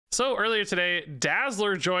So earlier today,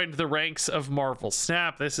 Dazzler joined the ranks of Marvel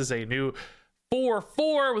Snap. This is a new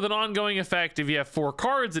 4/4 with an ongoing effect. If you have 4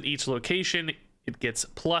 cards at each location, it gets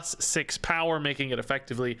 +6 power, making it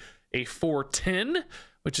effectively a 4/10,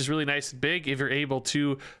 which is really nice and big if you're able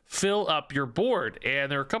to fill up your board.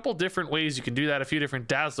 And there are a couple different ways you can do that. A few different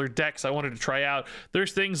Dazzler decks I wanted to try out.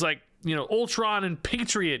 There's things like, you know, Ultron and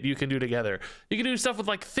Patriot you can do together. You can do stuff with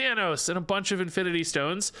like Thanos and a bunch of Infinity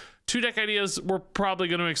Stones. 2 deck ideas we're probably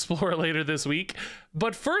going to explore later this week.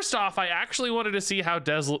 But first off, I actually wanted to see how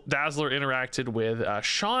Dazzler interacted with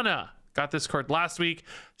Shanna. Got this card last week.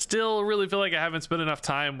 Still really feel like I haven't spent enough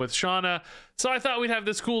time with Shanna. So I thought we'd have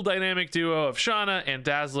this cool dynamic duo of Shanna and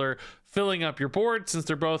Dazzler filling up your board. Since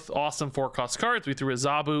they're both awesome 4-cost cards, we threw a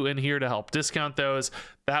Zabu in here to help discount those.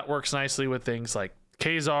 That works nicely with things like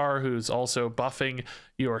Ka-Zar, who's also buffing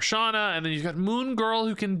your Shanna, and then you've got Moon Girl,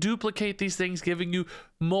 who can duplicate these things, giving you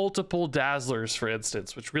multiple Dazzlers, for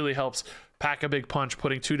instance, which really helps pack a big punch,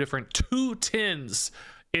 putting 2 different 2/10s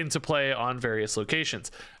into play on various locations.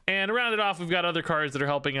 And to round it off, we've got other cards that are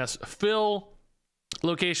helping us fill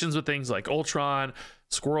locations with things like Ultron,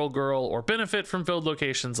 Squirrel Girl, or benefit from filled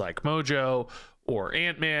locations like Mojo or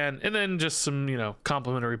Ant-Man, and then just some, you know,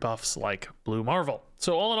 complementary buffs like Blue Marvel.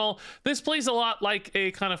 So all in all, this plays a lot like a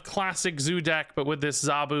kind of classic Zoo deck, but with this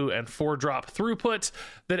Zabu and 4-drop throughput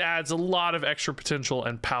that adds a lot of extra potential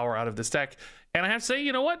and power out of this deck. And I have to say,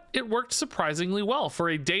 you know what? It worked surprisingly well. For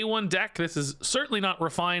a day 1 deck, this is certainly not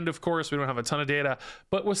refined, of course. We don't have a ton of data,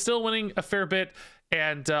 but was still winning a fair bit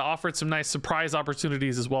and offered some nice surprise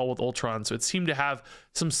opportunities as well with Ultron. So it seemed to have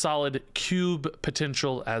some solid cube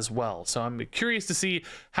potential as well. So I'm curious to see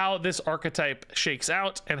how this archetype shakes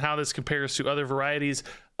out and how this compares to other varieties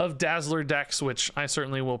of Dazzler decks, which I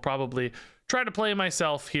certainly will probably try to play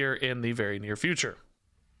myself here in the very near future.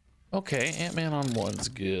 Okay, Ant-Man on 1's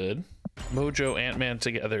good. Mojo Ant-Man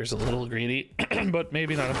together is a little greedy, but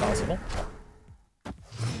maybe not impossible.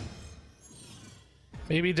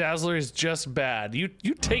 Maybe Dazzler is just bad. You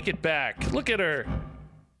take it back. Look at her.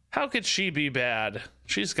 How could she be bad?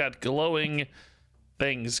 She's got glowing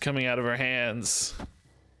things coming out of her hands.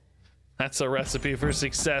 That's a recipe for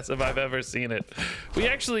success if I've ever seen it. We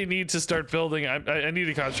actually need to start building. I need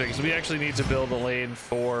to concentrate because we actually need to build a lane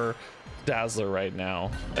for Dazzler right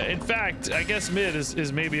now. In fact, I guess mid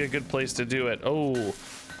is maybe a good place to do it. Oh,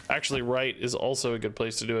 actually right is also a good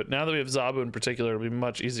place to do it. Now that we have Zabu in particular, it'll be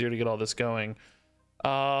much easier to get all this going.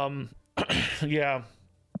 Yeah,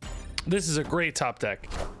 this is a great top deck.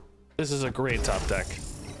 This is a great top deck.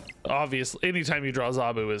 Obviously, anytime you draw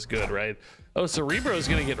Zabu is good, right? Oh, Cerebro is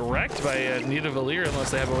gonna get wrecked by Nidavellir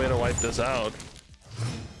unless they have a way to wipe this out.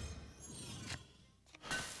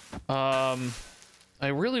 I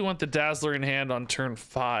really want the Dazzler in hand on turn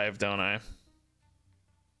 5, don't I?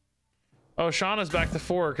 Oh, Shauna's back to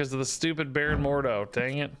 4 because of the stupid Baron Mordo.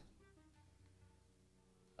 Dang it.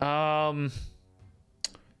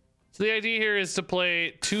 So the idea here is to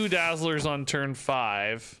play 2 Dazzlers on turn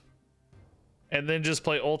 5 and then just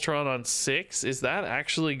play Ultron on 6. Is that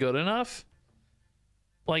actually good enough?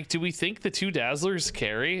 Like, do we think the 2 Dazzlers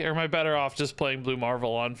carry, or am I better off just playing Blue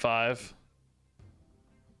Marvel on 5?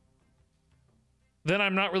 Then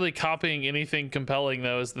I'm not really copying anything compelling,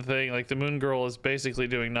 though, is the thing. Like, the Moon Girl is basically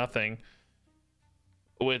doing nothing,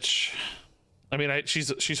 which, I mean,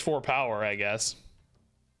 she's 4 power, I guess.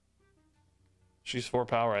 She's 4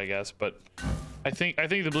 power, I guess, but I think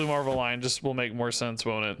the Blue Marvel line just will make more sense,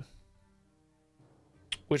 won't it?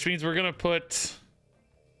 Which means we're gonna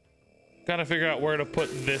gotta figure out where to put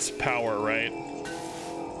this power, right?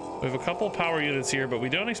 We have a couple power units here, but we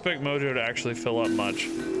don't expect Mojo to actually fill up much.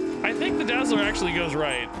 I think the Dazzler actually goes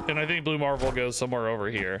right, and I think Blue Marvel goes somewhere over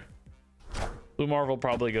here. Blue Marvel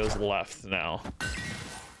probably goes left now,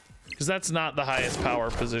 because that's not the highest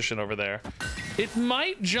power position over there. It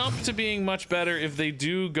might jump to being much better if they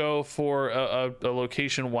do go for a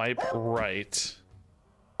location wipe right.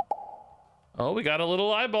 Oh, we got a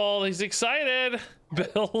little eyeball. He's excited.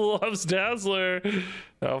 Bill loves Dazzler.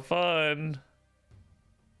 How fun.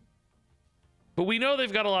 But we know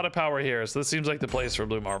they've got a lot of power here, so this seems like the place for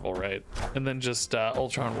Blue Marvel, right? And then just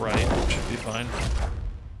Ultron right should be fine.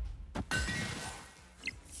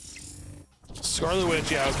 Scarlet Witch,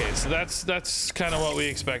 yeah, okay, so that's kind of what we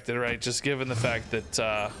expected, right? Just given the fact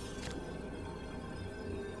that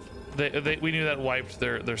we knew that wiped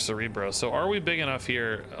their Cerebro. So are we big enough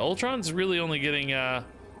here? Ultron's really only getting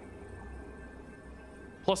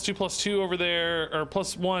 +2/+2 over there, or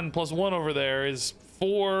 +1/+1 over there is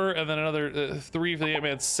 4, and then another 3 for the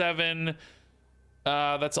Ant-Man, 7.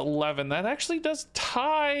 That's 11. That actually does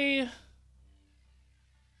tie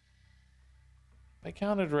I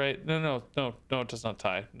counted right. No, it does not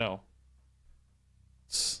tie. No.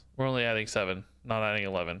 We're only adding 7, not adding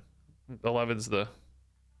 11. 11's the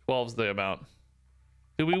 12's the amount.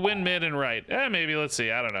 Do we win mid and right? Maybe. Let's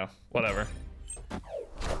see. I don't know. Whatever.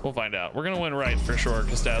 We'll find out. We're gonna win right for sure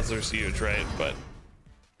because Dazzler's huge, right? But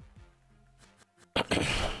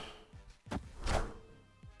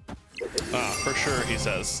for sure, he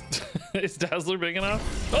says. Is Dazzler big enough?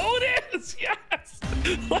 Oh, it is! Yes!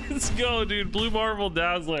 Let's go, dude. Blue Marvel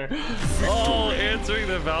Dazzler. Oh, answering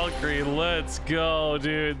the Valkyrie. Let's go,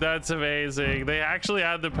 dude. That's amazing. They actually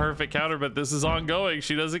had the perfect counter, but this is ongoing.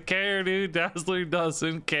 She doesn't care, dude. Dazzler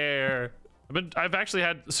doesn't care. I've actually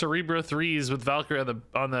had Cerebro 3s with Valkyrie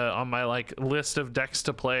on my like list of decks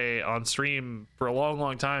to play on stream for a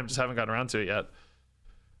long time. Just haven't gotten around to it yet.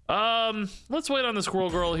 Let's wait on the Squirrel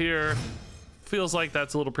Girl here. Feels like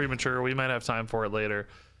that's a little premature. We might have time for it later.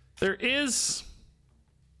 There is...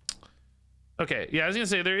 Okay, yeah, I was gonna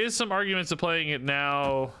say, there is some arguments to playing it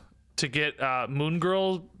now to get Moon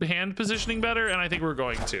Girl hand positioning better, and I think we're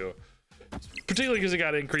going to. Particularly because it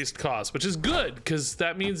got increased cost, which is good, because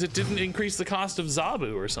that means it didn't increase the cost of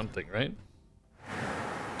Zabu or something, right?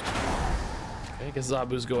 Okay, I guess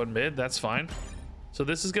Zabu's going mid, that's fine. So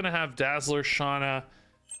this is gonna have Dazzler, Shanna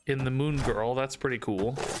in the Moon Girl. That's pretty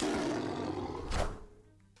cool.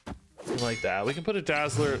 Like that. We can put a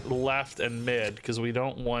Dazzler left and mid because we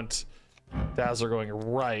don't want Dazzler going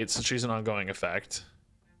right since she's an ongoing effect.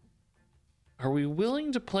 Are we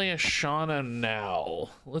willing to play a Shanna now?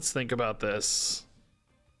 Let's think about this.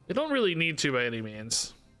 We don't really need to by any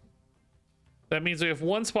means. That means we have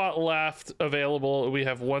 1 spot left available. We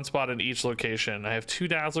have 1 spot in each location. I have 2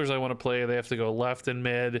 Dazzlers I want to play. They have to go left and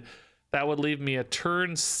mid. That would leave me a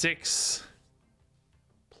turn 6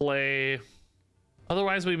 play.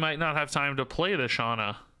 Otherwise, we might not have time to play the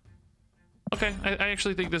Shanna. Okay, I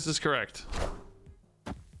actually think this is correct.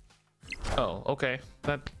 Oh, okay.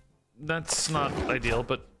 That's not ideal,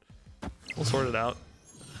 but we'll sort it out.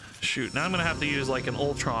 Shoot, now I'm gonna have to use like an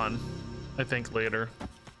Ultron, I think, later.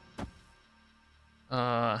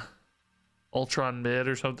 Ultron mid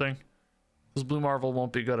or something. Because Blue Marvel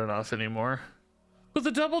won't be good enough anymore. But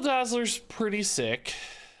the double Dazzler's pretty sick.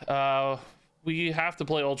 We have to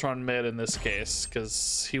play Ultron mid in this case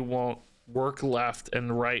because he won't work left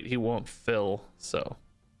and right. He won't fill. So,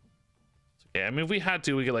 yeah, I mean, if we had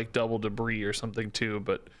to, we could like double Debris or something too.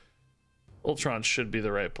 But Ultron should be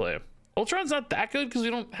the right play. Ultron's not that good because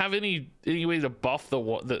we don't have any way to buff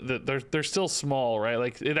they're still small, right?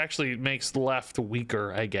 Like it actually makes left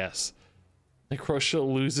weaker, I guess. Like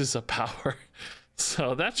Rochelle loses a power,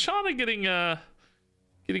 so that Shanna getting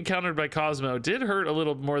countered by Cosmo did hurt a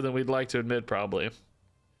little more than we'd like to admit, probably.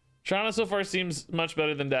 Shanna so far seems much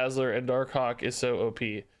better than Dazzler, and Darkhawk is so OP.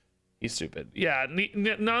 He's stupid. Yeah,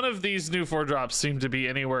 none of these new 4-drops seem to be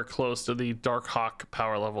anywhere close to the Darkhawk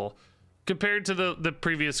power level. Compared to the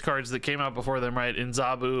previous cards that came out before them, right? In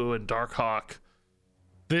Zabu and Darkhawk.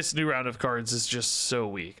 This new round of cards is just so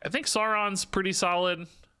weak. I think Sauron's pretty solid,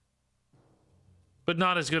 but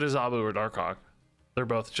not as good as Zabu or Darkhawk. They're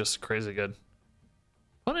both just crazy good.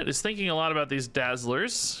 Opponent is thinking a lot about these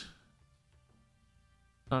Dazzlers.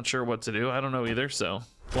 Not sure what to do. I don't know either, so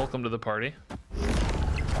welcome to the party.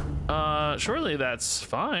 Surely that's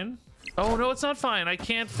fine. Oh, no, it's not fine. I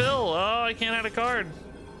can't fill. Oh, I can't add a card.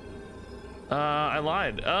 I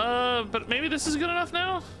lied. But maybe this is good enough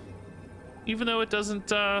now? Even though it doesn't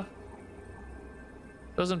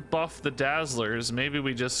buff the Dazzlers, maybe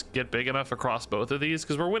we just get big enough across both of these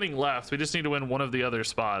because we're winning left. We just need to win one of the other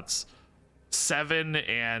spots. 7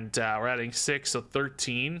 and we're adding 6, so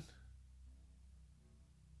 13.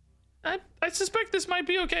 I suspect this might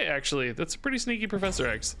be okay, actually. That's a pretty sneaky Professor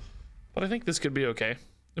X. But I think this could be okay.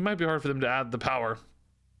 It might be hard for them to add the power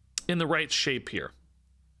in the right shape here.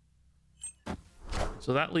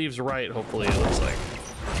 So that leaves right, hopefully, it looks like.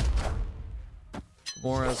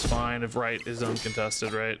 Mora's fine if right is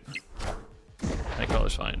uncontested, right? That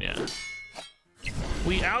color's fine, yeah.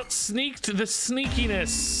 We out-sneaked the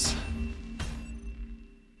sneakiness.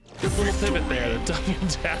 Good little pivot there. The double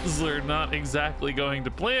Dazzler not exactly going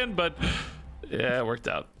to plan, but yeah, it worked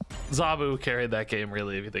out. Zabu carried that game,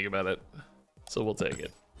 really, if you think about it. So we'll take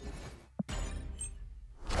it.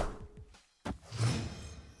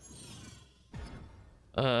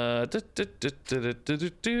 All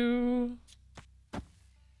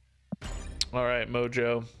right,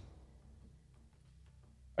 Mojo.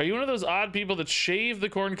 Are you one of those odd people that shave the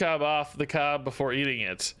corn cob off the cob before eating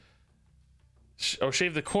it? Oh,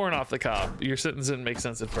 shave the corn off the cob. Your sentence didn't make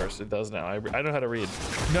sense at first. It does now. I know how to read.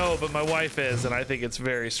 No, but my wife is, and I think it's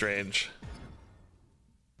very strange.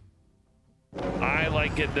 I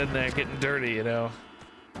like getting in there, getting dirty, you know.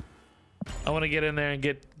 I want to get in there and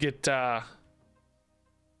get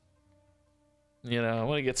you know, I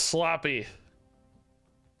want to get sloppy.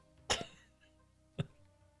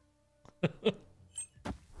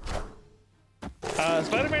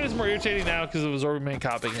 Spider-Man is more irritating now because of Absorbing Man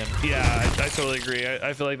copying him. Yeah, I totally agree.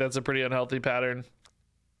 I feel like that's a pretty unhealthy pattern.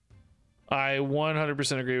 I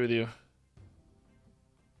 100% agree with you.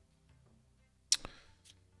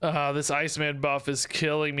 This Iceman buff is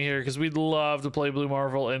killing me here because we'd love to play Blue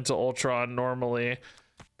Marvel into Ultron normally.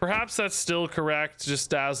 Perhaps that's still correct. Just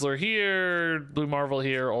Dazzler here, Blue Marvel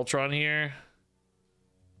here, Ultron here.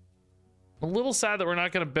 A little sad that we're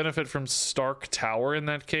not going to benefit from Stark Tower in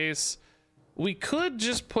that case. We could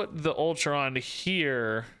just put the Ultron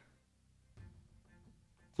here,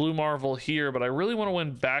 Blue Marvel here, but I really want to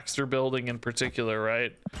win Baxter Building in particular,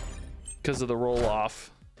 right? Because of the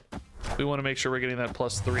roll-off. We want to make sure we're getting that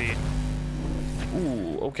 +3.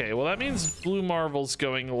 Ooh, okay. Well, that means Blue Marvel's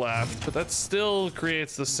going left, but that still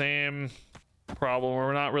creates the same problem where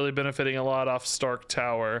we're not really benefiting a lot off Stark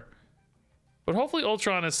Tower. But hopefully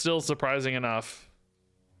Ultron is still surprising enough.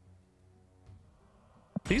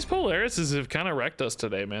 These Polarises have kind of wrecked us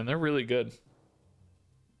today, man. They're really good.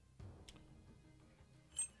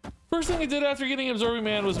 First thing I did after getting Absorbing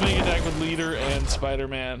Man was make attack with Leader and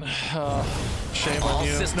Spider-Man. Shame on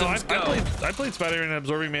you. No, I played Spider-Man and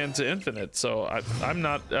Absorbing Man to infinite, so I'm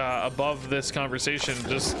not above this conversation.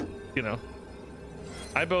 Just, you know,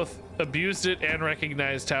 I both abused it and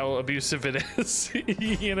recognized how abusive it is.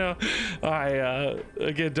 You know, I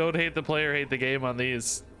again, don't hate the player, hate the game on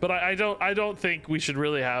these. But I don't think we should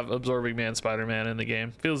really have Absorbing Man Spider-Man in the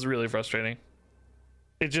game. Feels really frustrating.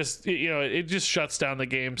 It just, you know, it just shuts down the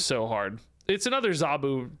game so hard. It's another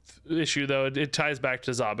Zabu issue though. It ties back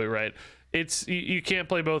to Zabu, right? It's you can't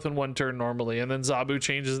play both in one turn normally, and then Zabu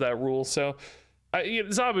changes that rule. So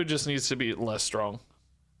Zabu just needs to be less strong.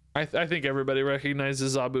 I think everybody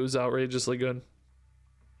recognizes Zabu's outrageously good.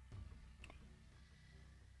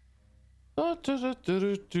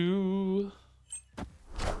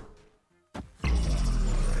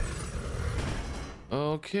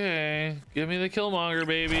 Okay, give me the Killmonger,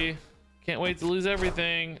 baby. Can't wait to lose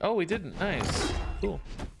everything. Oh, we didn't. Nice. Cool.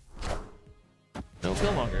 No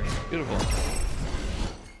Killmonger. Beautiful.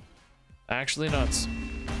 Actually nuts.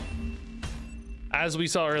 As we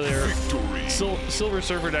saw earlier, Silver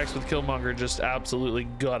Surfer decks with Killmonger just absolutely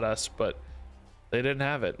gut us, but they didn't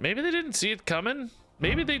have it. Maybe they didn't see it coming.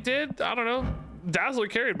 Maybe they did. I don't know. Dazzler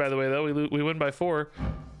carried, by the way, though. We win by 4.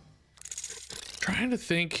 Trying to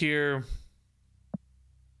think here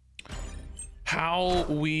how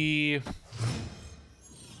we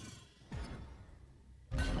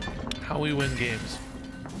win games.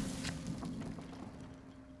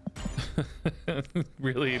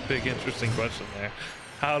 Really big, interesting question there.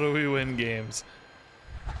 How do we win games?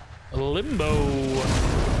 Limbo.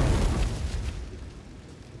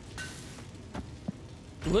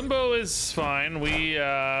 Limbo is fine. We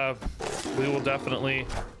will definitely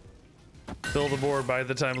fill the board by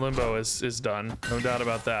the time Limbo is done. No doubt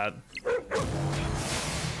about that.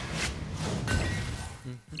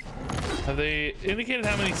 Have they indicated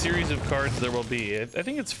how many series of cards there will be? I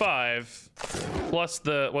think it's 5, plus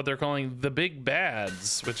what they're calling the big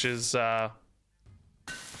bads, which is Thanos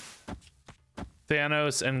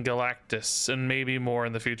and Galactus, and maybe more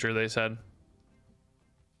in the future, they said.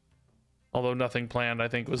 Although nothing planned, I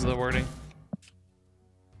think was the wording.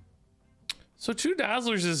 So 2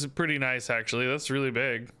 Dazzlers is pretty nice, actually. That's really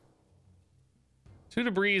big. 2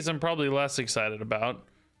 Debris I'm probably less excited about.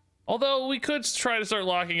 Although we could try to start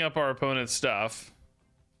locking up our opponent's stuff.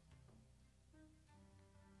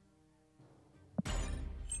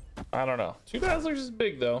 I don't know. 2 Dazzlers is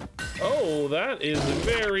big though. Oh, that is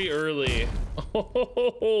very early.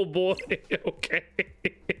 Oh boy. Okay.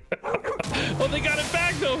 Oh, they got it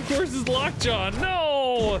back though. Of course, it's Lockjaw.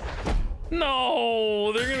 No.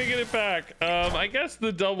 No, they're gonna get it back. I guess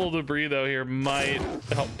the double Debris though here might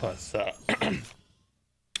help us.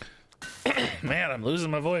 Man, I'm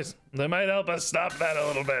losing my voice. They might help us stop that a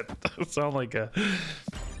little bit. Sound like a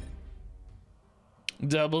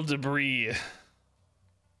double Debris.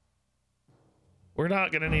 We're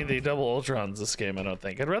not gonna need the double Ultrons this game, I don't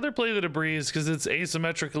think. I'd rather play the Debris because it's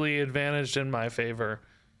asymmetrically advantaged in my favor.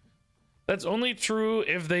 That's only true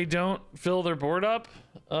if they don't fill their board up.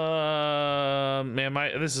 Man,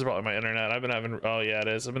 this is probably my internet. I've been having, oh yeah, it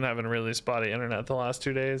is. I've been having really spotty internet the last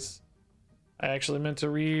 2 days. I actually meant to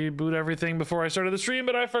reboot everything before I started the stream,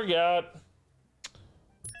 but I forgot.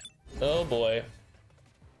 Oh boy.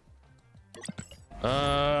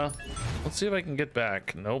 Let's see if I can get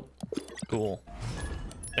back. Nope. Cool.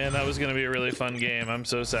 And that was gonna be a really fun game. I'm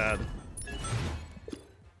so sad.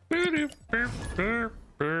 Are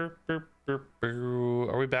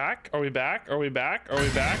we back? Are we back? Are we back? Are we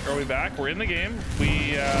back? Are we back? We're in the game.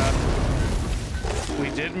 We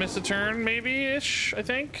did miss a turn, maybe-ish, I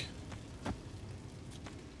think.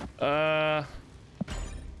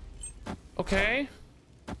 Okay.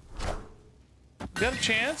 Got a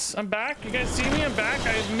chance. I'm back. You guys see me? I'm back.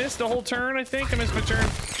 I missed a whole turn, I think. I missed my turn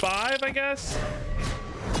 5, I guess.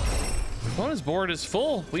 Bonus board is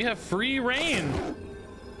full. We have free reign.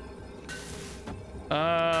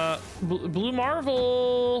 Blue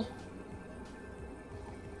Marvel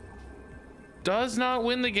does not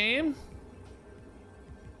win the game.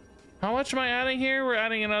 How much am I adding here? We're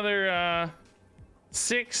adding another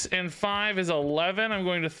 6 and 5 is 11. I'm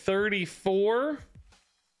going to 34.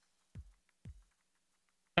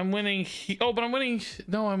 I'm winning. Oh, but I'm winning.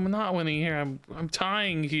 No, I'm not winning here. I'm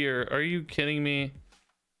tying here. Are you kidding me?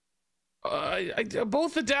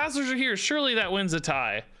 Both the Dazzlers are here. Surely that wins a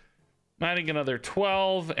tie. I'm adding another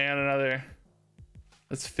 12 and another.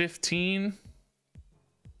 That's 15.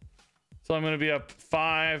 So I'm going to be up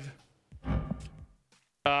 5.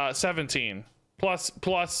 17 plus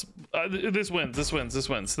this wins.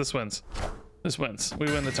 We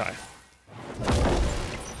win the tie.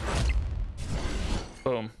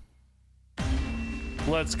 Boom.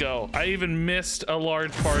 Let's go. I even missed a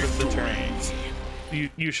large part of the turns.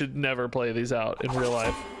 You should never play these out in real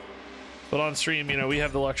life, but on stream, you know, we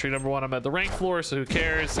have the luxury. Number one, I'm at the rank floor, so who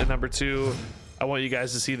cares? And number two, I want you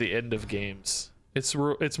guys to see the end of games. It's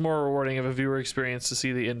more rewarding of a viewer experience to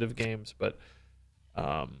see the end of games, but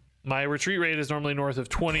my retreat rate is normally north of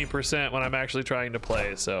 20% when I'm actually trying to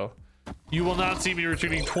play, so you will not see me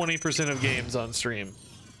retreating 20% of games on stream.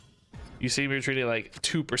 You see me retreating like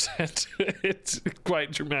 2%. It's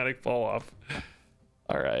quite dramatic fall off.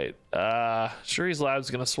 All right, Shuri's Lab's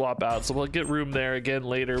gonna swap out, so we'll get room there again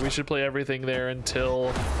later. We should play everything there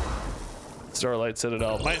until Starlight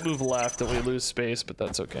Citadel. Might move left and we lose space, but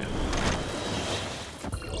that's okay.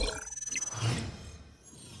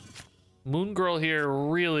 Moon Girl here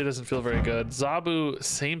really doesn't feel very good. Zabu,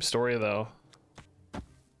 same story though.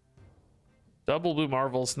 Double Blue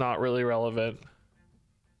Marvel's not really relevant.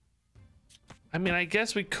 I mean, I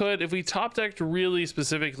guess we could, if we top decked really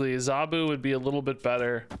specifically, Zabu would be a little bit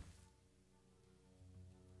better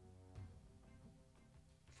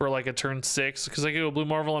for like a turn 6, because I could go Blue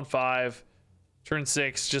Marvel on 5, turn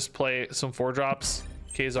 6, just play some 4-drops,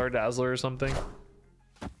 Ka-Zar Dazzler or something.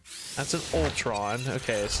 That's an Ultron.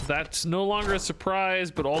 Okay, so that's no longer a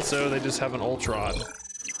surprise, but also they just have an Ultron.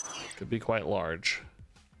 Could be quite large.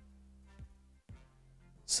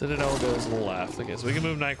 Citadel goes left. Okay, so we can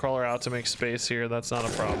move Nightcrawler out to make space here. That's not a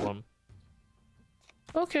problem.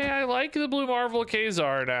 Okay, I like the Blue Marvel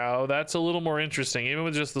Ka-Zar now. That's a little more interesting. Even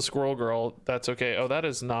with just the Squirrel Girl, that's okay. Oh, that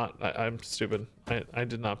is not... I'm stupid. I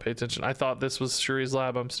did not pay attention. I thought this was Shuri's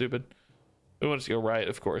Lab. I'm stupid. We want to go right,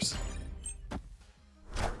 of course.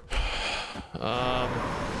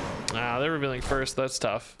 They're revealing first. That's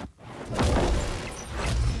tough.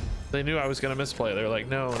 They knew I was gonna misplay. They're like,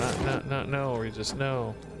 no, no. We just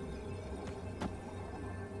no.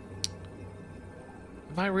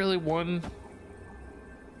 Am I really one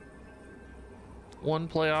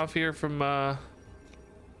playoff here from oh.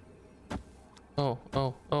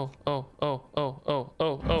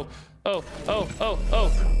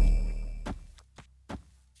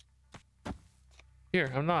 Here,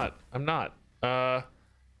 I'm not.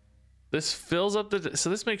 This fills up the, so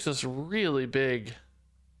this makes us really big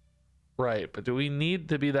right, but do we need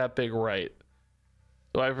to be that big right?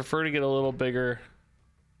 So I prefer to get a little bigger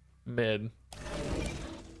mid.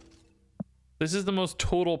 This is the most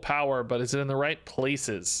total power, but is it in the right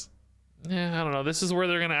places? Yeah, I don't know. This is where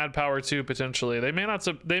they're gonna add power to potentially. They may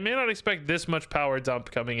not expect this much power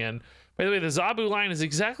dump coming in. By the way, the Zabu line is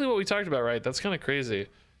exactly what we talked about, right? That's kind of crazy.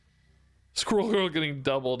 Squirrel Girl getting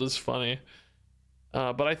doubled is funny.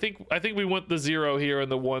 But I think we want the 0 here and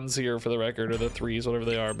the 1s here for the record, or the 3s, whatever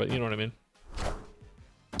they are, but you know what I mean.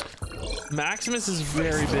 Maximus is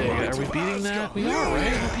very big. Are we beating that? We are,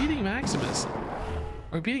 right? We're beating Maximus.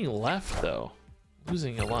 We're beating left though.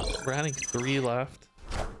 Losing a lot. We're adding 3 left.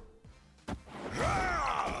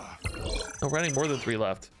 No, we're adding more than 3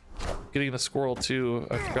 left. Getting the Squirrel too.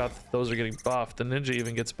 I forgot those are getting buffed. The Ninja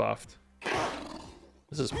even gets buffed.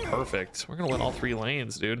 This is perfect. We're gonna win all 3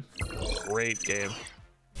 lanes, dude. Great game.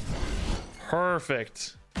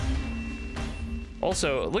 Perfect.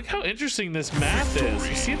 Also, look how interesting this math is.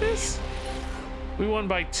 You see this? We won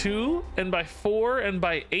by 2 and by 4 and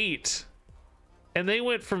by 8. And they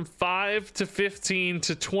went from 5 to 15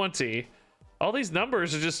 to 20. All these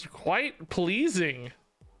numbers are just quite pleasing.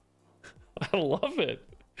 I love it.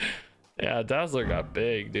 Yeah, Dazzler got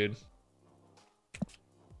big, dude.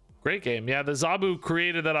 Great game. Yeah, the Zabu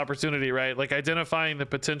created that opportunity, right? Like identifying the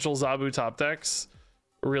potential Zabu top decks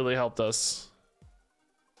really helped us.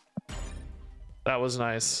 That was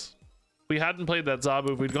nice. If we hadn't played that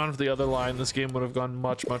Zabu, if we'd gone for the other line, this game would have gone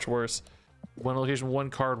much, much worse. One location, one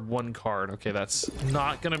card, one card. Okay, that's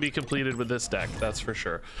not going to be completed with this deck. That's for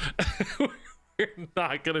sure. We're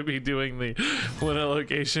not going to be doing the one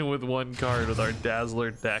location with one card with our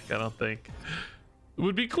Dazzler deck, I don't think. It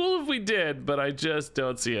would be cool if we did, but I just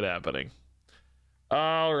don't see it happening.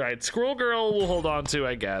 All right, Squirrel Girl we'll hold on to,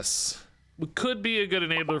 I guess. It could be a good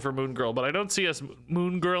enabler for Moon Girl, but I don't see us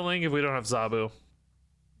Moon Girling if we don't have Zabu.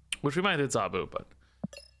 Which we might hit Zabu, but...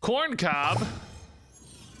 Corn Cob.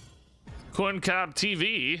 Corn Cob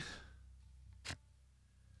TV.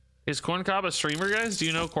 Is Corn Cob a streamer, guys? Do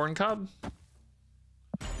you know Corn Cob?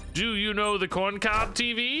 Do you know the Corn Cob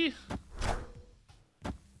TV?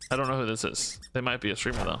 I don't know who this is. They might be a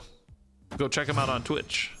streamer though. Go check them out on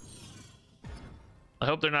Twitch. I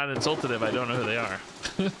hope they're not insulted if I don't know who they are.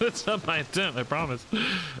 That's not my intent, I promise.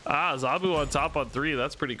 Ah, Zabu on top on 3.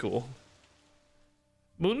 That's pretty cool.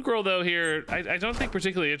 Moon Girl though here, I don't think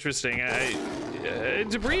particularly interesting.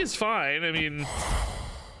 Debris is fine. I mean,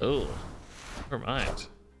 oh, never mind.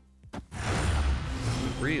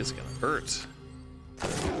 Debris is gonna hurt.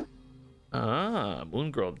 Ah,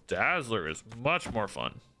 Moon Girl Dazzler is much more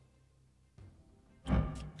fun.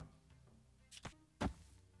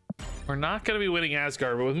 We're not going to be winning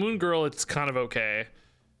Asgard, but with Moon Girl, it's kind of okay.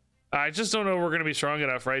 I just don't know if we're going to be strong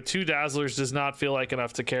enough, right? 2 Dazzlers does not feel like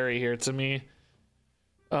enough to carry here to me.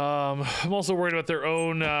 I'm also worried about their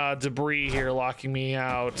own debris here locking me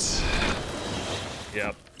out.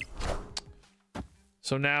 Yep.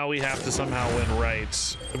 So now we have to somehow win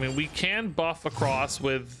right. I mean, we can buff across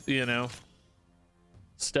with, you know,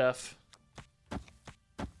 Steph.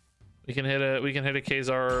 We can hit a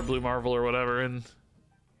Ka-Zar or Blue Marvel or whatever and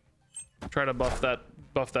try to buff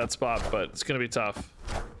that spot, but it's gonna be tough.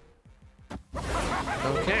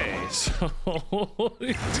 Okay, so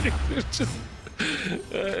just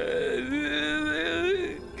have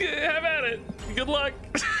at it. Good luck.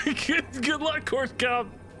 Good luck, Corn Cob.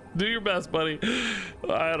 Do your best, buddy.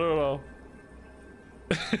 I don't know.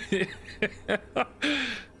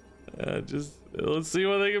 Just let's see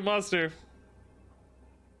what they can muster.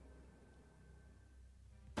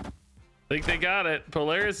 I think they got it.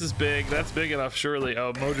 Polaris is big. That's big enough, surely.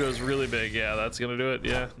 Oh, Mojo's really big. Yeah, that's gonna do it.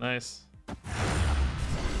 Yeah, nice.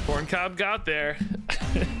 Corn Cob got there.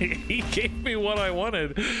 He gave me what I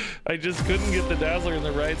wanted. I just couldn't get the Dazzler in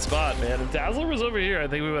the right spot, man. If Dazzler was over here, I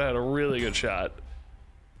think we would have had a really good shot.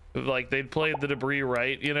 Like they'd played the debris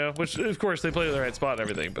right, you know, which of course they played in the right spot and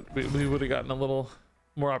everything, but we would have gotten a little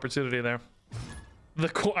more opportunity there.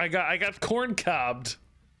 I got corn cobbed,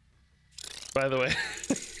 by the way.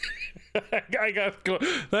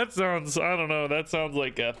 That sounds, I don't know, that sounds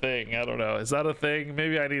like a thing. I don't know, is that a thing?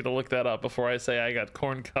 Maybe I need to look that up before I say I got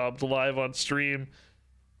corn cobbed live on stream.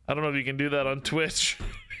 I don't know if you can do that on Twitch.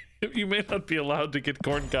 You may not be allowed to get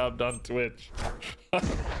corn cobbed on Twitch. I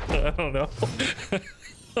don't know.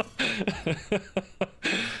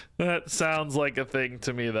 That sounds like a thing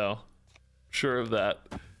to me though. Sure of that.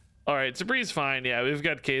 All right, Sabri's fine. Yeah, we've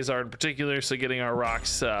got Ka-Zar in particular, so getting our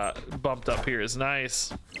rocks bumped up here is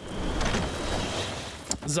nice.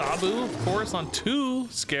 Zabu, of course, on 2.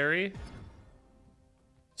 Scary.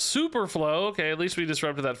 Super flow. Okay, at least we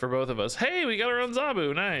disrupted that for both of us. Hey, we got our own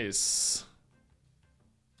Zabu. Nice.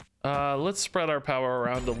 Let's spread our power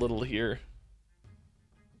around a little here.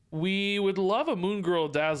 We would love a Moon Girl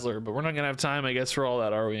Dazzler, but we're not gonna have time, I guess, for all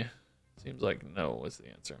that, are we? Seems like no is the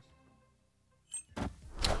answer.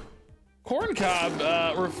 Corn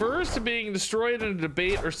Cob refers to being destroyed in a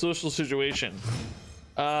debate or social situation.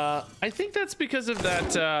 I think that's because of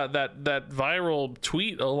that that viral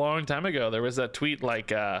tweet a long time ago. There was that tweet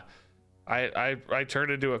like I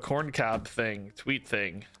turned into a corn cob tweet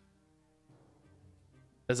thing,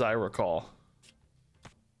 as I recall.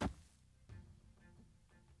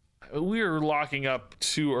 We're locking up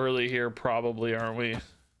too early here, probably, aren't we?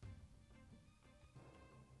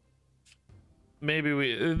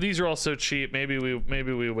 Maybe these are all so cheap. Maybe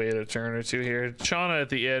we wait a turn or two here. Shanna at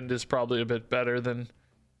the end is probably a bit better than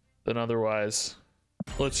otherwise.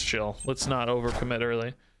 Let's chill. Let's not overcommit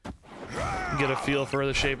early. Get a feel for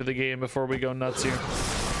the shape of the game before we go nuts here.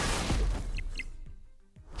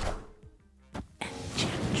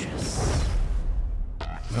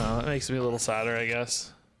 That makes me a little sadder, I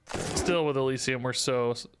guess. Still with Elysium, it's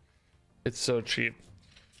so cheap.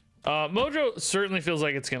 Mojo certainly feels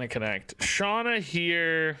like it's gonna connect. Shanna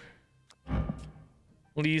here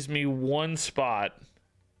leaves me one spot.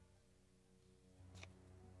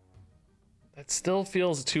 That still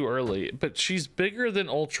feels too early, but she's bigger than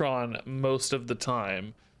Ultron most of the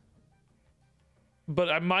time. But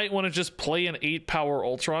I might want to just play an 8-power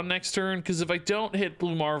Ultron next turn, because if I don't hit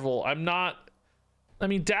Blue Marvel, I'm not... I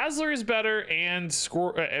mean, Dazzler is better and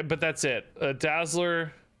but that's it.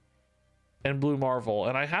 Dazzler and Blue Marvel,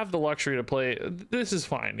 and I have the luxury to play. This is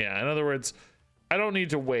fine, yeah. In other words, I don't need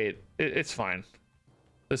to wait. It's fine.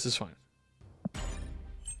 This is fine.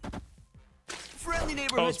 Friendly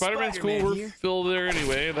neighborhood. Oh, Spider-Man's cool. We're filled there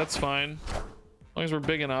anyway. That's fine. As long as we're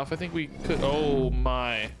big enough. I think we could. Oh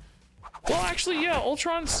my. Well, actually, yeah.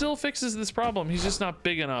 Ultron still fixes this problem. He's just not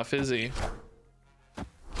big enough, is he?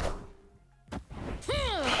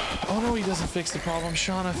 Oh no, he doesn't fix the problem.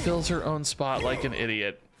 Shanna fills her own spot like an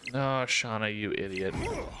idiot. Oh, Shanna, you idiot.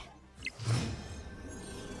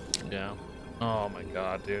 Yeah. Oh my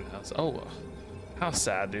god, dude. How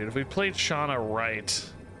sad, dude. If we played Shanna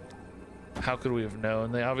right, how could we have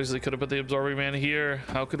known? They obviously could have put the Absorbing Man here.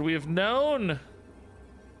 How could we have known?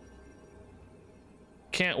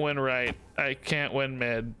 Can't win right. I can't win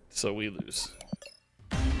mid, so we lose.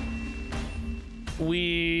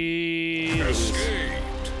 We escaped.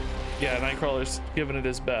 Yeah, Nightcrawler's giving it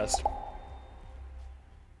his best.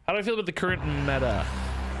 How do I feel about the current meta?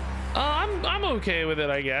 I'm okay with it,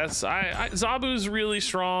 I guess. Zabu's really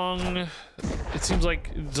strong. It seems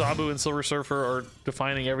like Zabu and Silver Surfer are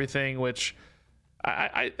defining everything, which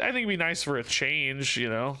I think it'd be nice for a change, you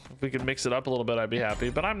know? If we could mix it up a little bit, I'd be happy.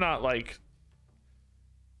 But I'm not, like,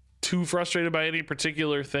 too frustrated by any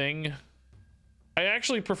particular thing. I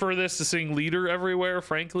actually prefer this to seeing Leader everywhere,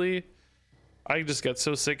 frankly. I just get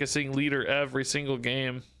so sick of seeing Leader every single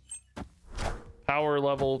game. Power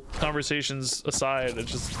level conversations aside,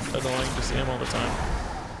 it's just annoying to see him all the time.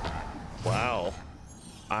 Wow.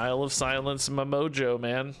 Isle of Silence, my mojo,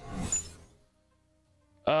 man.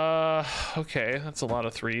 Okay, that's a lot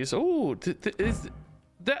of threes. Oh,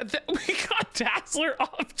 that we got Dazzler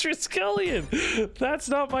off Triskelion. That's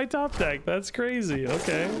not my top deck. That's crazy.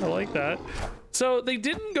 Okay, I like that. So they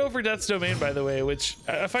didn't go for Death's Domain, by the way, which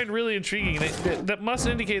I find really intriguing. That must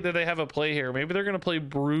indicate that they have a play here. Maybe they're going to play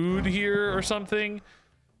Brood here or something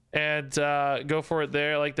and go for it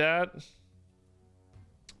there like that.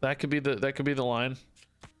 That could be the line.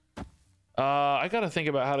 I got to think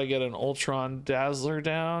about how to get an Ultron Dazzler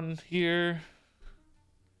down here.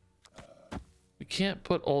 We can't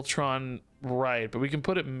put Ultron right, but we can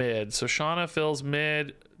put it mid. So Shanna fills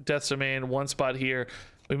mid, Death's Domain, one spot here.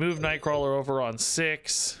 We move Nightcrawler over on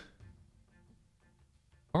 6.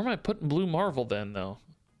 Or am I putting Blue Marvel then, though?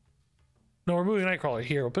 No, we're moving Nightcrawler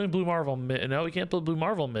here. We're putting Blue Marvel mid. No, we can't put Blue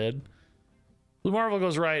Marvel mid. Blue Marvel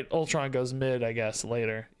goes right. Ultron goes mid, I guess,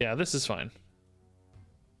 later. Yeah, this is fine.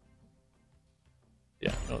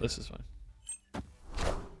 Yeah, no, this is fine.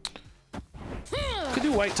 Could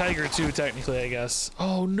do White Tiger, too, technically, I guess.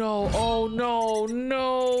 Oh, no. Oh, no.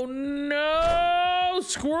 No, no.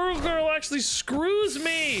 Squirrel Girl actually screws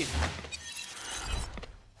me.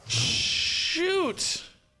 Shoot.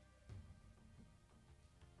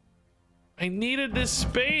 I needed this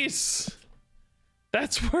space.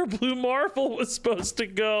 That's where Blue Marvel was supposed to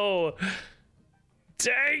go.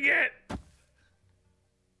 Dang it.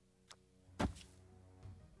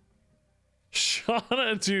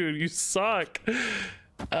 Shanna, dude, you suck.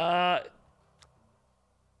 I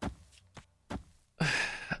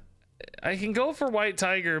can go for White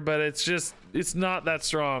Tiger, but it's not that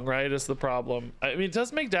strong, right? Is the problem. I mean, it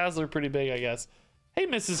does make Dazzler pretty big, I guess. Hey,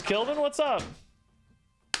 Mrs. Kilden, what's up?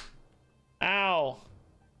 Ow.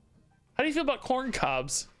 How do you feel about corn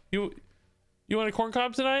cobs? You want a corn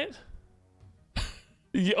cob tonight?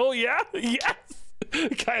 Oh, yeah? Yes!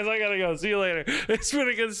 Guys, I gotta go. See you later. It's been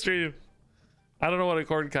a good stream. I don't know what a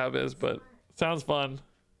corn cob is, but sounds fun.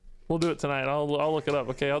 We'll do it tonight. I'll look it up,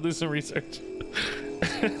 okay? I'll do some research.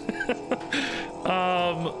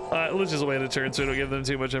 Let's just wait a turn so we don't give them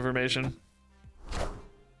too much information.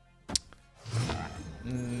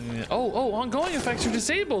 Oh, ongoing effects are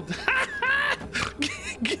disabled.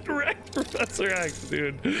 Get wrecked, Professor X,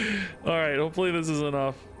 dude. All right, hopefully this is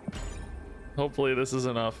enough. Hopefully this is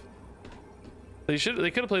enough. They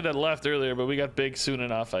could have played that left earlier, but we got big soon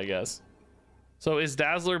enough, I guess. So is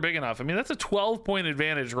Dazzler big enough? I mean, that's a 12-point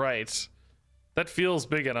advantage, right? That feels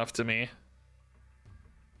big enough to me.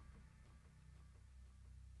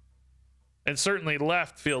 And certainly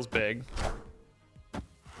left feels big.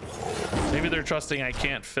 Maybe they're trusting I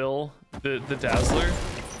can't fill the Dazzler.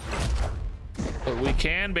 But we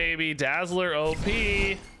can, baby. Dazzler OP.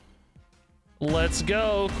 Let's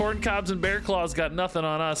go. Corn cobs and bear claws got nothing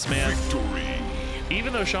on us, man. Victory.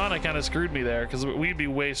 Even though Shanna kind of screwed me there, because we'd be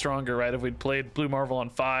way stronger, right, if we'd played Blue Marvel on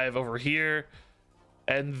 5 over here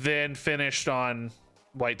and then finished on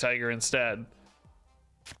White Tiger instead.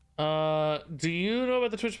 Do you know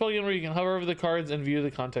about the Twitch plugin where you can hover over the cards and view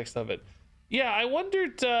the context of it? Yeah, I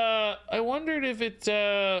wondered if it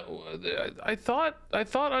I thought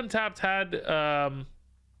Untapped had I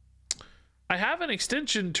have an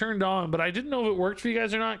extension turned on, but I didn't know if it worked for you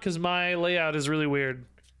guys or not because my layout is really weird.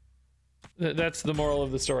 That's the moral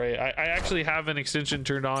of the story. I actually have an extension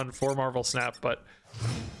turned on for Marvel Snap, but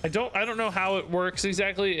I don't know how it works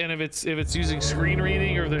exactly, and if it's using screen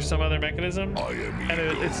reading or if there's some other mechanism. And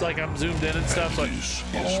it's like I'm zoomed in and stuff. Like,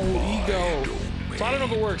 oh, ego. So I don't know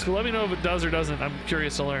if it works, but let me know if it does or doesn't. I'm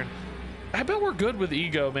curious to learn. I bet we're good with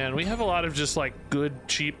ego, man. We have a lot of just like good,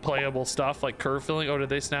 cheap, playable stuff like curve filling. Oh, did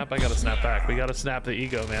they snap? I gotta snap back. We gotta snap the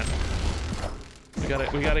ego, man.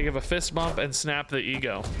 We gotta give a fist bump and snap the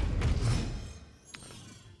ego.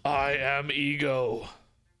 I am ego.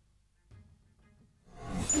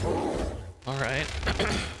 All right.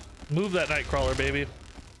 Move that Nightcrawler, baby.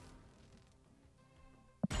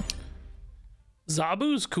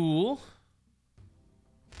 Zabu's cool.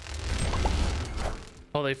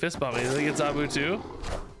 Oh, they fist bump me. Did they get Zabu too?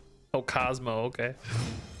 Oh, Cosmo. Okay.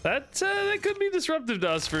 That could be disruptive to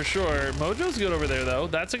us for sure. Mojo's good over there, though.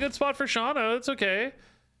 That's a good spot for Shanna. That's okay.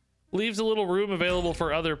 Leaves a little room available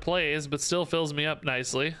for other plays, but still fills me up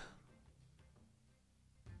nicely.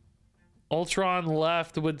 Ultron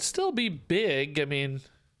left would still be big. I mean,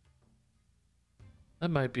 that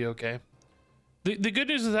might be okay. The good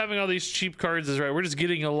news with having all these cheap cards is, right, we're just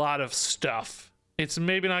getting a lot of stuff. It's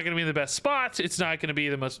maybe not going to be in the best spots. It's not going to be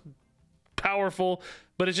the most powerful,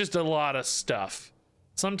 but it's just a lot of stuff.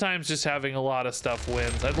 Sometimes just having a lot of stuff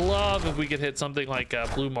wins. I'd love if we could hit something like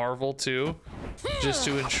Blue Marvel too, just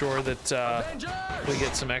to ensure that we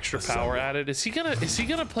get some extra power added. Is he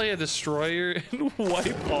gonna play a destroyer and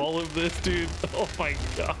wipe all of this, dude? Oh my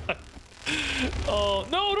god. Oh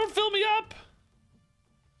no, don't fill me up.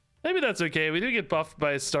 Maybe that's okay. We do get buffed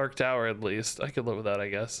by a Stark Tower at least. I could live with that, I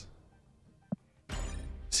guess.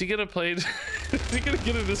 Is he gonna play? Is he gonna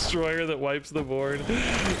get a destroyer that wipes the board?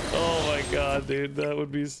 Oh my god, dude, that would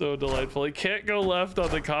be so delightful. He can't go left on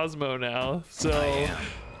the Cosmo now, so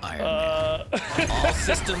Iron Man. All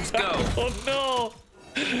systems go. Oh no!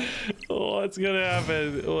 Oh, what's gonna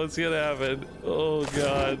happen? What's gonna happen? Oh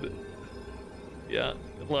god. Yeah,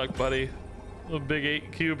 good luck, buddy. A big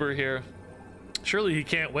 8 cuber here. Surely he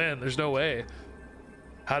can't win. There's no way.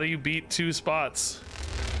 How do you beat 2 spots?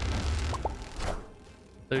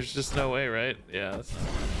 There's just no way, right? Yeah.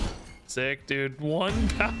 Sick, dude. 1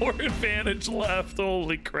 power advantage left.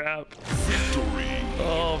 Holy crap. Victory.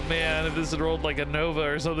 Oh man, if this had rolled like a Nova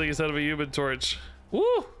or something instead of a Human Torch.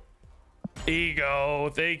 Woo! Ego.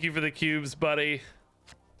 Thank you for the cubes, buddy.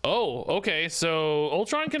 Oh, okay. So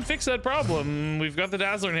Ultron can fix that problem. We've got the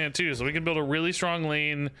Dazzler in hand too, so we can build a really strong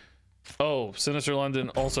lane. Oh, Sinister London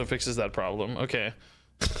also fixes that problem. Okay.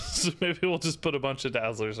 So maybe we'll just put a bunch of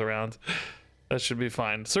Dazzlers around. That should be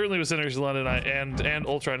fine. Certainly with Sinister London and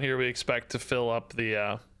Ultron here, we expect to fill up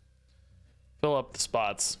the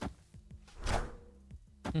spots.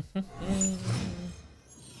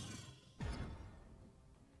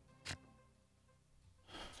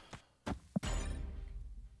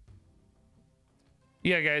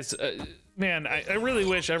 Yeah, guys. Man, I really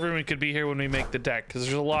wish everyone could be here when we make the deck, because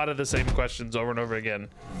there's a lot of the same questions over and over again,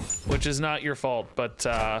 which is not your fault, but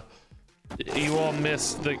you all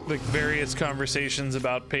missed the various conversations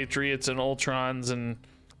about Patriots and Ultrons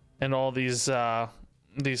and all these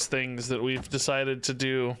things that we've decided to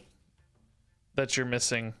do that you're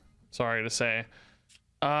missing. Sorry to say.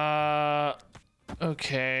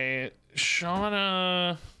 Okay,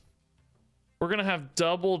 Shanna, we're gonna have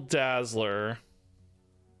double Dazzler,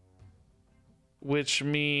 which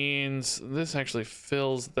means this actually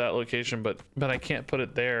fills that location, but I can't put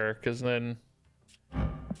it there because then.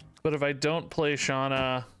 But if I don't play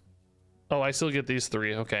Shanna, oh, I still get these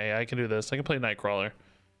 3. Okay, I can do this. I can play Nightcrawler.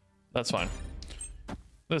 That's fine.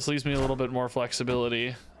 This leaves me a little bit more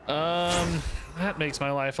flexibility. That makes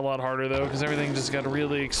my life a lot harder though, because everything just got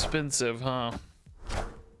really expensive, huh?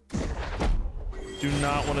 Do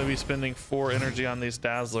not want to be spending 4 energy on these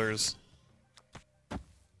Dazzlers.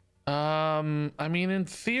 I mean, in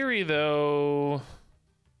theory though.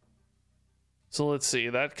 So let's see,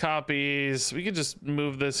 that copies. We could just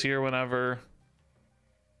move this here whenever.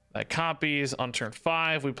 That copies on turn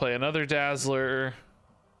 5. We play another Dazzler.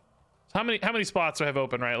 How many spots do I have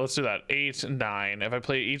open? Right, let's do that. 8 and 9. If I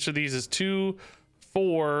play each of these is 2,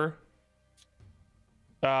 4,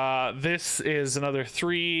 This is another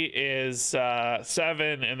 3 is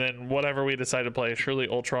 7, and then whatever we decide to play, surely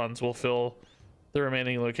Ultrons will fill the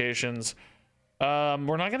remaining locations.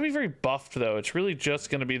 We're not gonna be very buffed though. It's really just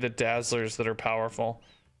gonna be the Dazzlers that are powerful.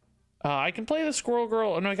 I can play the Squirrel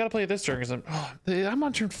Girl. Oh, no, I gotta play it this turn because I'm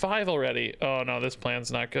on turn 5 already. Oh no, this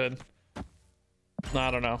plan's not good.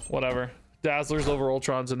 I don't know, whatever. Dazzlers over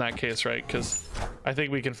Ultrons in that case, right? Because I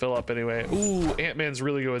think we can fill up anyway. Ooh, Ant-Man's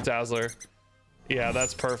really good with Dazzler. Yeah,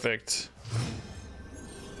 that's perfect.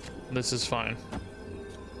 This is fine.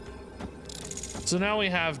 So now we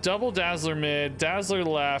have double Dazzler mid, Dazzler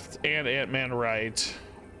left, and Ant-Man right.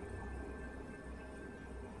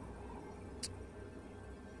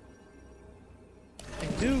 I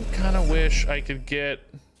do kind of wish I could get...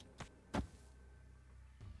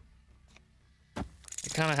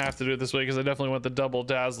 I kind of have to do it this way because I definitely want the double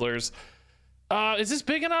Dazzlers. Is this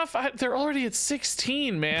big enough? They're already at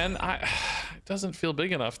 16, man. It doesn't feel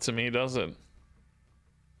big enough to me, does it?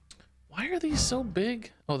 Why are these so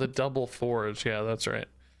big? Oh, the double forge. Yeah, that's right.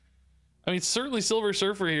 I mean, certainly Silver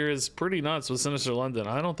Surfer here is pretty nuts with Sinister London.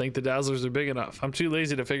 I don't think the Dazzlers are big enough. I'm too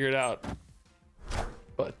lazy to figure it out.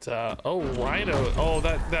 But, oh, Rhino. Oh,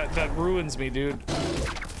 that ruins me, dude.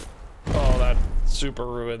 Oh, that super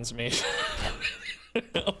ruins me.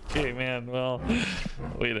 Okay, man. Well,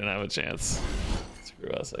 we didn't have a chance. Screw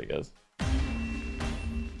us, I guess.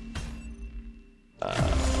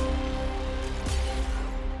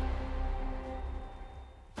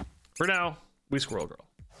 For now, we Squirrel Girl.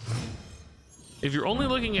 If you're only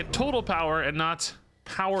looking at total power and not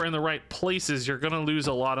power in the right places, you're gonna lose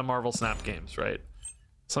a lot of Marvel Snap games, right?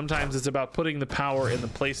 Sometimes it's about putting the power in the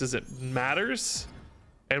places it matters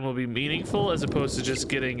and will be meaningful as opposed to just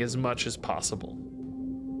getting as much as possible.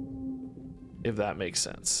 If that makes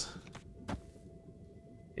sense.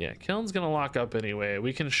 Yeah, Killen's gonna lock up anyway.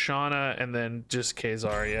 We can Shanna and then just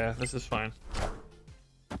Ka-Zar. Yeah, this is fine.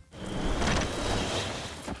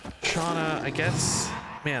 Shanna, I guess.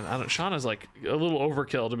 Man, Shanna's like a little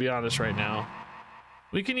overkill to be honest right now.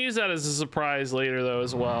 We can use that as a surprise later though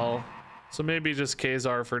as well. So maybe just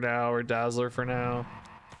Ka-Zar for now or Dazzler for now.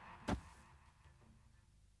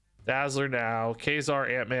 Dazzler now. Ka-Zar,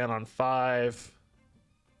 Ant-Man on 5.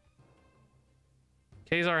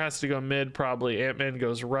 Ka-Zar has to go mid probably. Ant-Man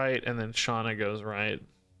goes right and then Shanna goes right.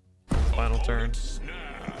 Final turn.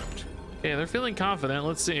 Okay, they're feeling confident.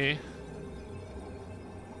 Let's see.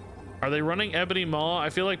 Are they running Ebony Maw? I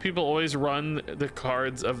feel like people always run the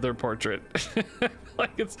cards of their portrait.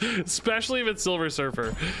 Like it's, especially if it's Silver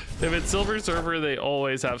Surfer. If it's Silver Surfer, they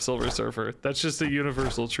always have Silver Surfer. That's just a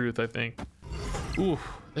universal truth, I think. Ooh,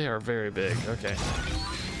 they are very big. Okay.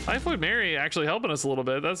 Typhoid Mary actually helping us a little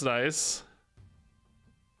bit. That's nice.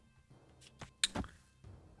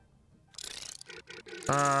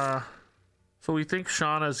 So we think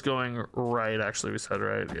Shauna's going right. Actually, we said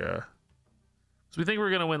right. Yeah. So we think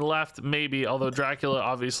we're gonna win left, maybe, although Dracula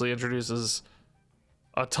obviously introduces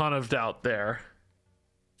a ton of doubt there.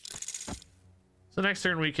 So next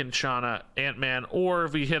turn we can Shanna Ant-Man, or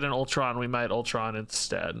if we hit an Ultron, we might Ultron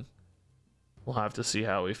instead. We'll have to see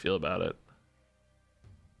how we feel about it.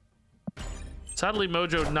 Sadly,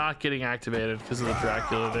 Mojo not getting activated because of the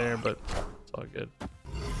Dracula there, but it's all good.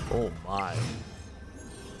 Oh my.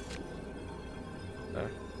 Okay.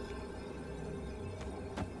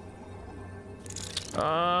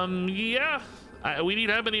 Yeah, we need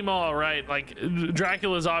Ebony Maw, right? Like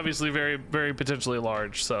Dracula is obviously very, very potentially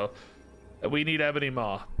large, so we need Ebony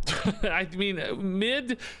Maw. I mean,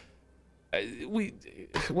 mid.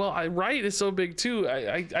 Right is so big too.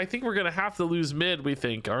 I think we're gonna have to lose mid. We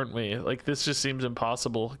think, aren't we? Like this just seems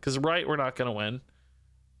impossible because right we're not gonna win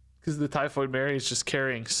because the Typhoid Mary is just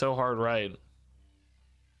carrying so hard. Right,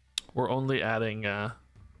 we're only adding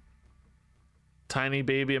tiny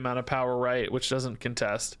baby amount of power right, which doesn't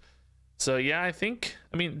contest. So yeah,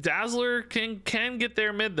 I mean Dazzler can get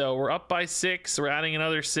there mid though. We're up by 6. We're adding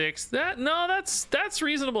another 6. That's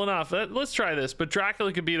reasonable enough. Let's try this. But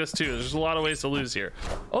Dracula could beat us too. There's a lot of ways to lose here.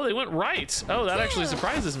 Oh, they went right. Oh, that actually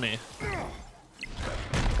surprises me.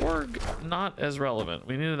 Org not as relevant.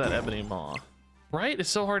 We needed that Ebony Maw. Right is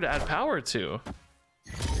so hard to add power to.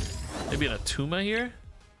 Maybe an Atuma here.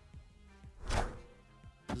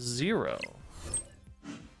 0.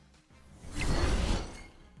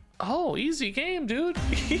 Oh, easy game, dude.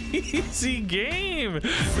 Easy game.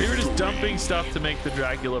 We were just dumping stuff to make the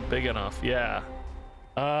Dracula big enough. Yeah.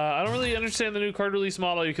 I don't really understand the new card release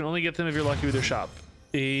model. You can only get them if you're lucky with your shop.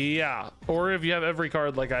 Yeah. Or if you have every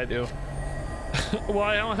card like I do. Well,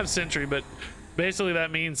 I don't have Sentry, but basically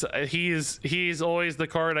that means he's always the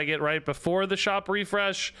card I get right before the shop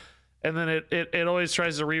refresh. and then it always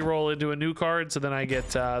tries to re-roll into a new card, so then I get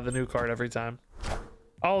the new card every time.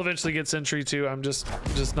 I'll eventually get Sentry too. I'm just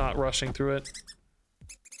not rushing through it.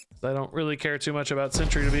 I don't really care too much about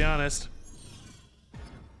Sentry, to be honest.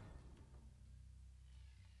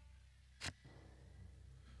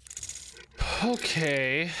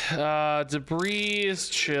 Okay, debris is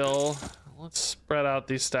chill. Let's spread out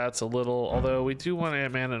these stats a little, although we do want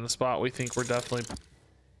Ant-Man in a spot we think we're definitely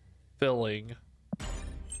filling.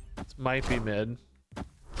 This might be mid.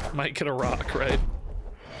 Might get a rock, right?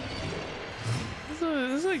 This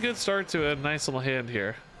is a good start to a nice little hand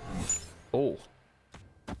here. Oh.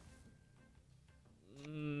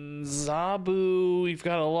 Zabu, we've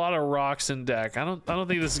got a lot of rocks in deck. I don't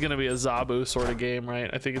think this is gonna be a Zabu sort of game, right?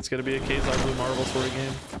 I think it's gonna be a Ka-Zar Blue Marvel sort of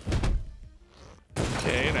game.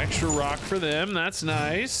 Okay, an extra rock for them. That's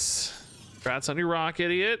nice. Congrats on your rock,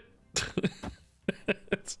 idiot.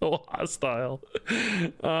 It's so hostile.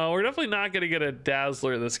 We're definitely not gonna get a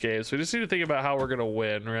Dazzler this game, so we just need to think about how we're gonna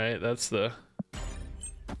win, right? That's the...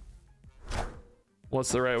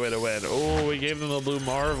 What's the right way to win? Oh, we gave them the Blue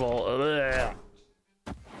Marvel. Ugh.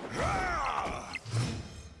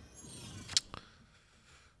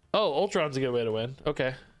 Oh, Ultron's a good way to win.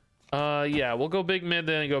 Okay. Yeah, we'll go big mid,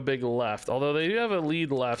 then go big left. Although they do have a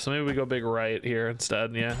lead left, so maybe we go big right here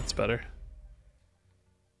instead. Yeah, it's better.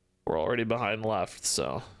 We're already behind left,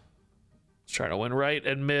 so let's try to win right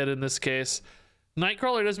and mid in this case.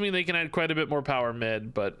 Nightcrawler does mean they can add quite a bit more power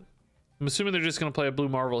mid, but I'm assuming they're just going to play a Blue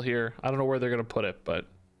Marvel here. I don't know where they're going to put it, but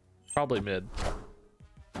probably mid.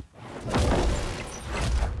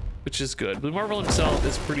 Which is good. Blue Marvel himself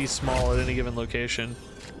is pretty small at any given location.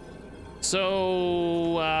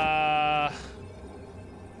 So,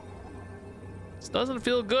 this doesn't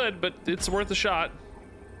feel good, but it's worth a shot.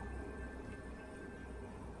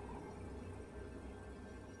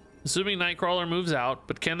 Assuming Nightcrawler moves out,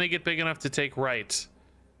 but can they get big enough to take right?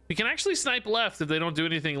 We can actually snipe left if they don't do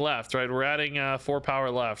anything left, right? We're adding 4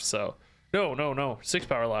 power left, so... No, 6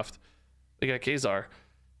 power left. They got Ka-Zar.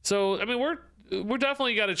 So, I mean, we're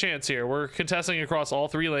definitely got a chance here. We're contesting across all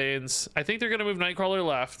 3 lanes. I think they're going to move Nightcrawler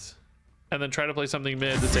left and then try to play something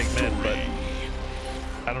mid to take mid, but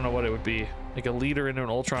I don't know what it would be. Like a leader into an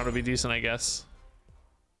Ultron would be decent, I guess.